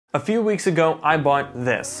A few weeks ago, I bought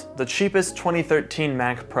this, the cheapest 2013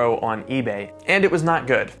 Mac Pro on eBay, and it was not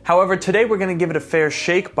good. However, today we're going to give it a fair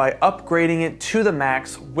shake by upgrading it to the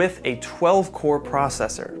max with a 12-core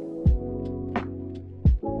processor.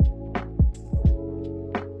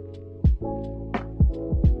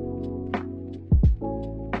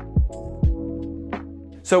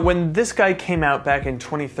 So when this guy came out back in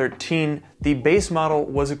 2013, the base model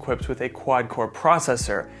was equipped with a quad-core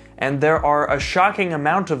processor, and there are a shocking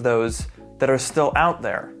amount of those that are still out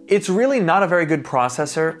there. It's really not a very good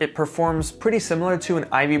processor. It performs pretty similar to an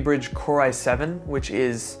Ivy Bridge Core i7, which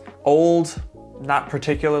is old, not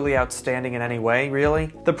particularly outstanding in any way,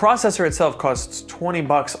 really. The processor itself costs 20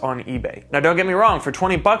 bucks on eBay. Now don't get me wrong, for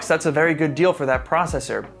 20 bucks that's a very good deal for that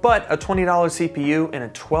processor, but a $20 CPU in a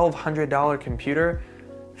 $1,200 computer,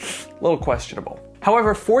 a little questionable.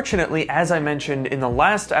 However, fortunately, as I mentioned in the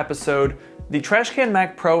last episode, the Trashcan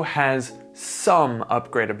Mac Pro has some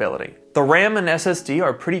upgradability. The RAM and SSD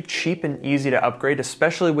are pretty cheap and easy to upgrade,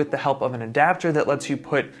 especially with the help of an adapter that lets you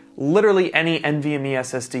put literally any NVMe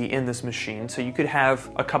SSD in this machine. So you could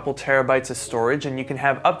have a couple terabytes of storage and you can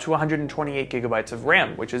have up to 128 gigabytes of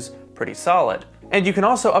RAM, which is pretty solid. And you can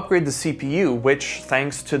also upgrade the CPU, which,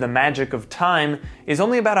 thanks to the magic of time, is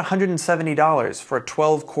only about $170 for a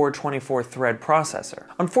 12-core 24-thread processor.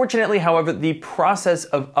 Unfortunately, however, the process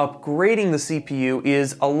of upgrading the CPU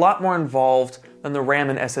is a lot more involved than the RAM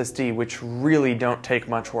and SSD, which really don't take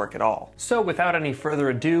much work at all. So without any further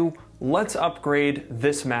ado, let's upgrade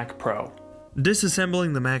this Mac Pro.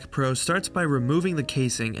 Disassembling the Mac Pro starts by removing the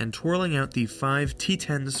casing and twirling out the 5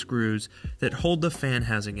 T10 screws that hold the fan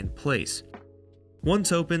housing in place.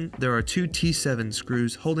 Once open, there are 2 T7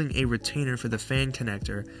 screws holding a retainer for the fan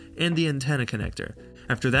connector and the antenna connector.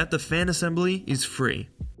 After that, the fan assembly is free.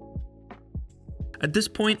 At this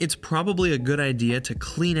point, it's probably a good idea to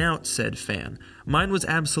clean out said fan. Mine was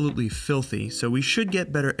absolutely filthy, so we should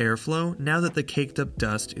get better airflow now that the caked up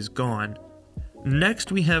dust is gone.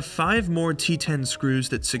 Next, we have 5 more T10 screws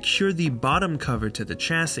that secure the bottom cover to the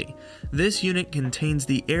chassis. This unit contains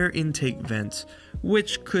the air intake vents,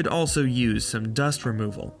 which could also use some dust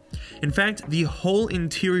removal. In fact, the whole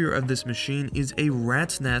interior of this machine is a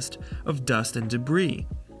rat's nest of dust and debris.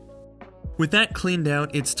 With that cleaned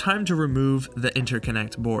out, it's time to remove the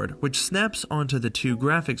interconnect board, which snaps onto the 2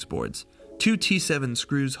 graphics boards. 2 T7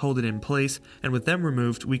 screws hold it in place, and with them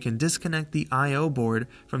removed, we can disconnect the I/O board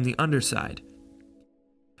from the underside.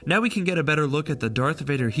 Now we can get a better look at the Darth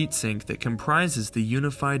Vader heatsink that comprises the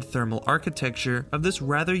unified thermal architecture of this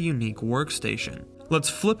rather unique workstation. Let's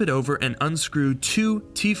flip it over and unscrew 2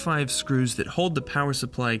 T5 screws that hold the power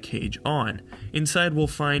supply cage on. Inside we'll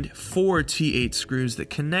find 4 T8 screws that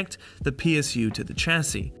connect the PSU to the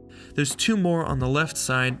chassis. There's 2 more on the left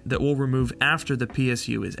side that we'll remove after the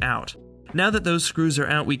PSU is out. Now that those screws are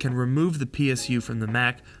out, we can remove the PSU from the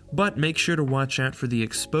Mac, but make sure to watch out for the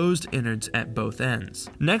exposed innards at both ends.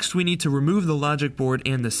 Next, we need to remove the logic board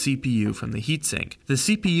and the CPU from the heatsink. The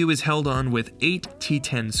CPU is held on with 8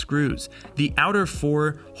 T10 screws. The outer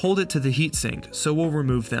 4 hold it to the heatsink, so we'll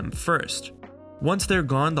remove them first. Once they're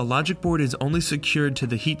gone, the logic board is only secured to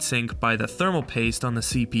the heatsink by the thermal paste on the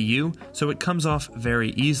CPU, so it comes off very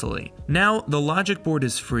easily. Now, the logic board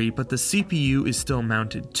is free, but the CPU is still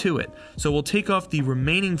mounted to it, so we'll take off the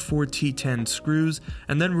remaining 4 T10 screws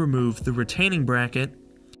and then remove the retaining bracket,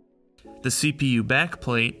 the CPU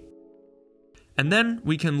backplate, and then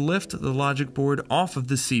we can lift the logic board off of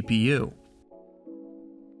the CPU.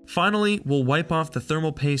 Finally, we'll wipe off the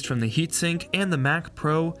thermal paste from the heatsink and the Mac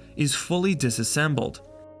Pro is fully disassembled.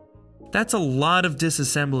 That's a lot of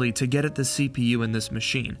disassembly to get at the CPU in this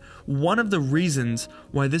machine, one of the reasons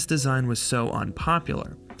why this design was so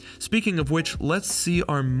unpopular. Speaking of which, let's see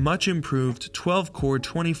our much improved 12-core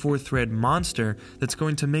 24-thread monster that's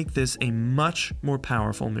going to make this a much more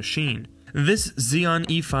powerful machine. This Xeon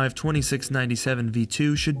E5-2697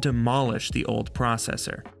 V2 should demolish the old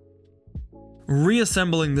processor.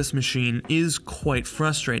 Reassembling this machine is quite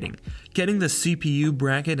frustrating. Getting the CPU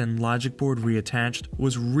bracket and logic board reattached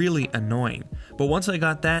was really annoying, but once I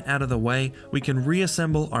got that out of the way, we can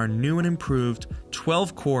reassemble our new and improved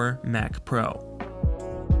 12-core Mac Pro.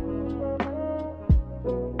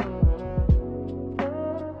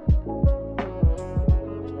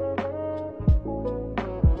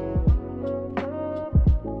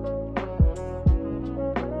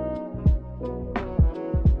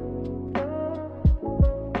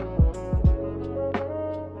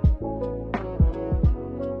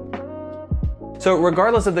 So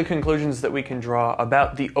regardless of the conclusions that we can draw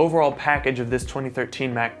about the overall package of this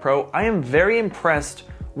 2013 Mac Pro, I am very impressed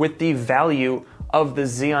with the value of the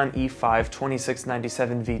Xeon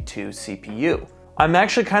E5-2697 V2 CPU. I'm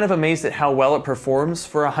actually kind of amazed at how well it performs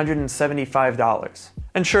for $175.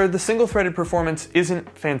 And sure, the single-threaded performance isn't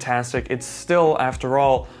fantastic, it's still, after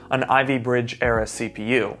all, an Ivy Bridge era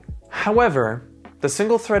CPU. However, the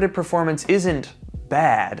single-threaded performance isn't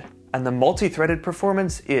bad, and the multi-threaded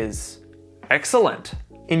performance is excellent.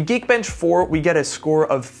 In Geekbench 4, we get a score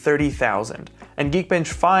of 30,000, and Geekbench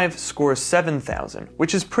 5 scores 7,000,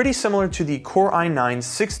 which is pretty similar to the Core i9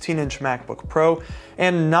 16-inch MacBook Pro,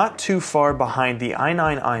 and not too far behind the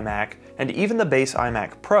i9 iMac and even the base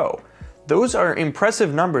iMac Pro. Those are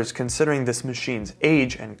impressive numbers considering this machine's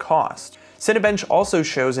age and cost. Cinebench also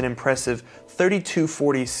shows an impressive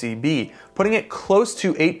 3240 CB, putting it close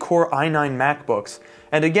to 8-core i9 MacBooks,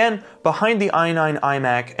 and again, behind the i9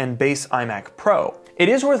 iMac and base iMac Pro. It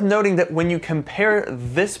is worth noting that when you compare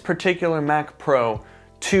this particular Mac Pro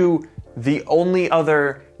to the only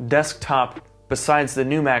other desktop besides the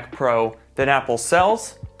new Mac Pro that Apple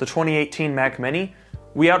sells, the 2018 Mac Mini,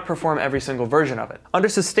 we outperform every single version of it. Under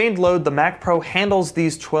sustained load, the Mac Pro handles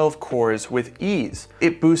these 12 cores with ease.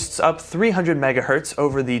 It boosts up 300 MHz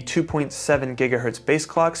over the 2.7 GHz base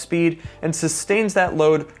clock speed and sustains that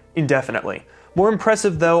load indefinitely. More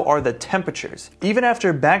impressive though are the temperatures. Even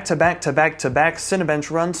after back-to-back-to-back-to-back Cinebench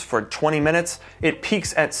runs for 20 minutes, it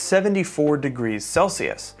peaks at 74 degrees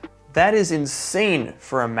Celsius. That is insane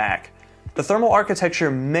for a Mac. The thermal architecture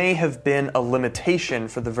may have been a limitation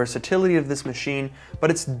for the versatility of this machine, but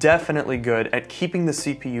it's definitely good at keeping the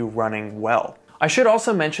CPU running well. I should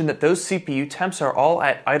also mention that those CPU temps are all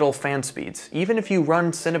at idle fan speeds. Even if you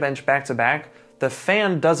run Cinebench back-to-back, the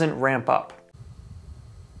fan doesn't ramp up.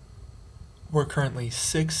 We're currently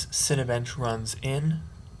 6 Cinebench runs in.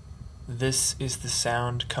 This is the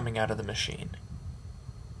sound coming out of the machine.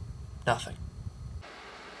 Nothing.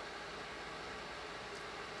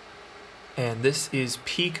 And this is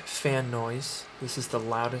peak fan noise. This is the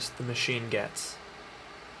loudest the machine gets.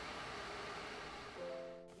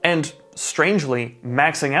 And strangely,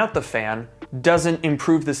 maxing out the fan doesn't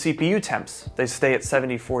improve the CPU temps. They stay at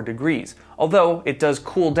 74 degrees, although it does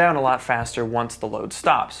cool down a lot faster once the load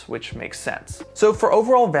stops, which makes sense. So for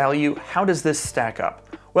overall value, how does this stack up?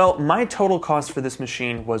 Well, my total cost for this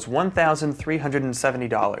machine was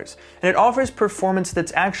 $1,370, and it offers performance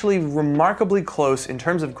that's actually remarkably close in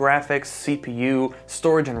terms of graphics, CPU,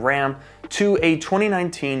 storage, and RAM to a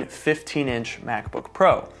 2019 15-inch MacBook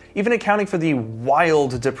Pro. Even accounting for the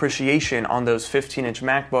wild depreciation on those 15-inch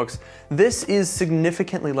MacBooks, this is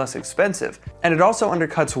significantly less expensive, and it also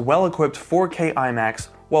undercuts well-equipped 4K iMacs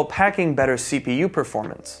while packing better CPU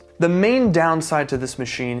performance. The main downside to this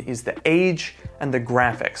machine is the age and the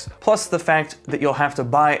graphics, plus the fact that you'll have to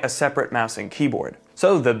buy a separate mouse and keyboard.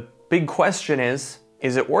 So the big question is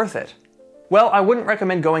it worth it? Well, I wouldn't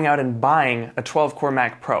recommend going out and buying a 12-core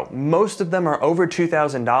Mac Pro. Most of them are over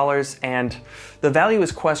 $2,000, and the value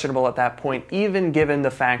is questionable at that point, even given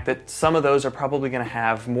the fact that some of those are probably going to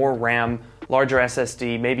have more RAM, larger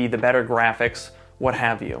SSD, maybe the better graphics, what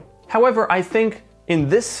have you. However, I think in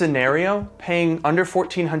this scenario, paying under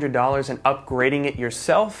 $1,400 and upgrading it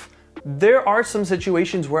yourself, there are some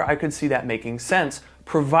situations where I could see that making sense,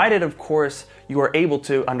 provided, of course, you are able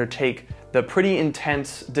to undertake the pretty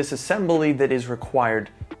intense disassembly that is required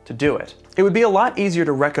to do it. It would be a lot easier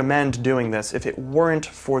to recommend doing this if it weren't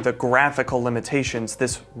for the graphical limitations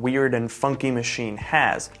this weird and funky machine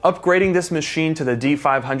has. Upgrading this machine to the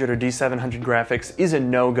D500 or D700 graphics is a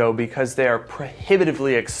no-go because they are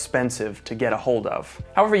prohibitively expensive to get a hold of.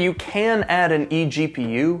 However, you can add an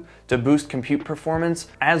eGPU to boost compute performance.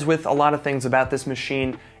 As with a lot of things about this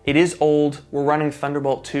machine, it is old, we're running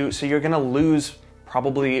Thunderbolt 2, so you're gonna lose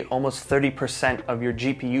probably almost 30% of your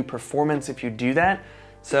GPU performance if you do that.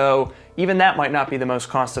 So even that might not be the most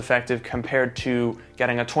cost-effective compared to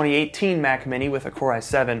getting a 2018 Mac Mini with a Core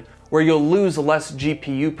i7, where you'll lose less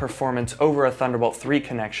GPU performance over a Thunderbolt 3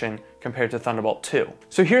 connection compared to Thunderbolt 2.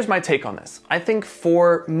 So here's my take on this. I think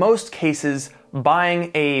for most cases, buying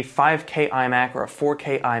a 5K iMac or a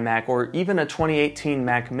 4K iMac or even a 2018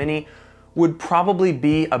 Mac Mini would probably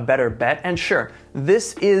be a better bet. And sure,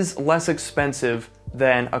 this is less expensive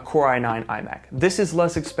than a Core i9 iMac. This is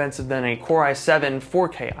less expensive than a Core i7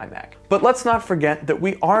 4K iMac. But let's not forget that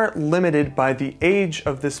we are limited by the age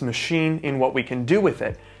of this machine in what we can do with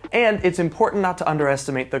it. And it's important not to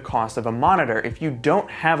underestimate the cost of a monitor. If you don't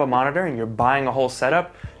have a monitor and you're buying a whole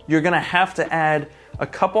setup, you're gonna have to add a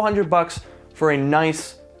couple $100 for a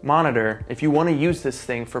nice monitor if you want to use this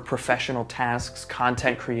thing for professional tasks,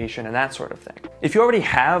 content creation, and that sort of thing. If you already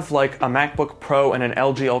have like a MacBook Pro and an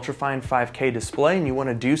LG Ultrafine 5K display and you want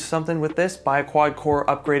to do something with this, buy a quad core,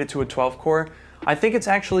 upgrade it to a 12 core, I think it's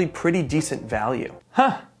actually pretty decent value.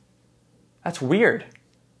 Huh, that's weird.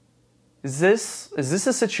 Is this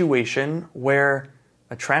a situation where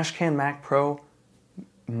a trash can Mac Pro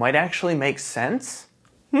might actually make sense?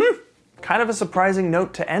 Kind of a surprising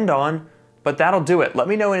note to end on, but that'll do it. Let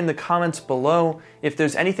me know in the comments below if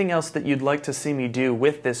there's anything else that you'd like to see me do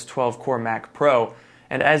with this 12-core Mac Pro.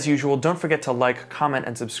 And as usual, don't forget to like, comment,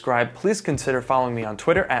 and subscribe. Please consider following me on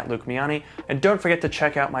Twitter @LukeMiani, and don't forget to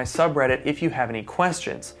check out my subreddit if you have any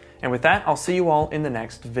questions. And with that, I'll see you all in the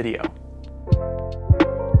next video.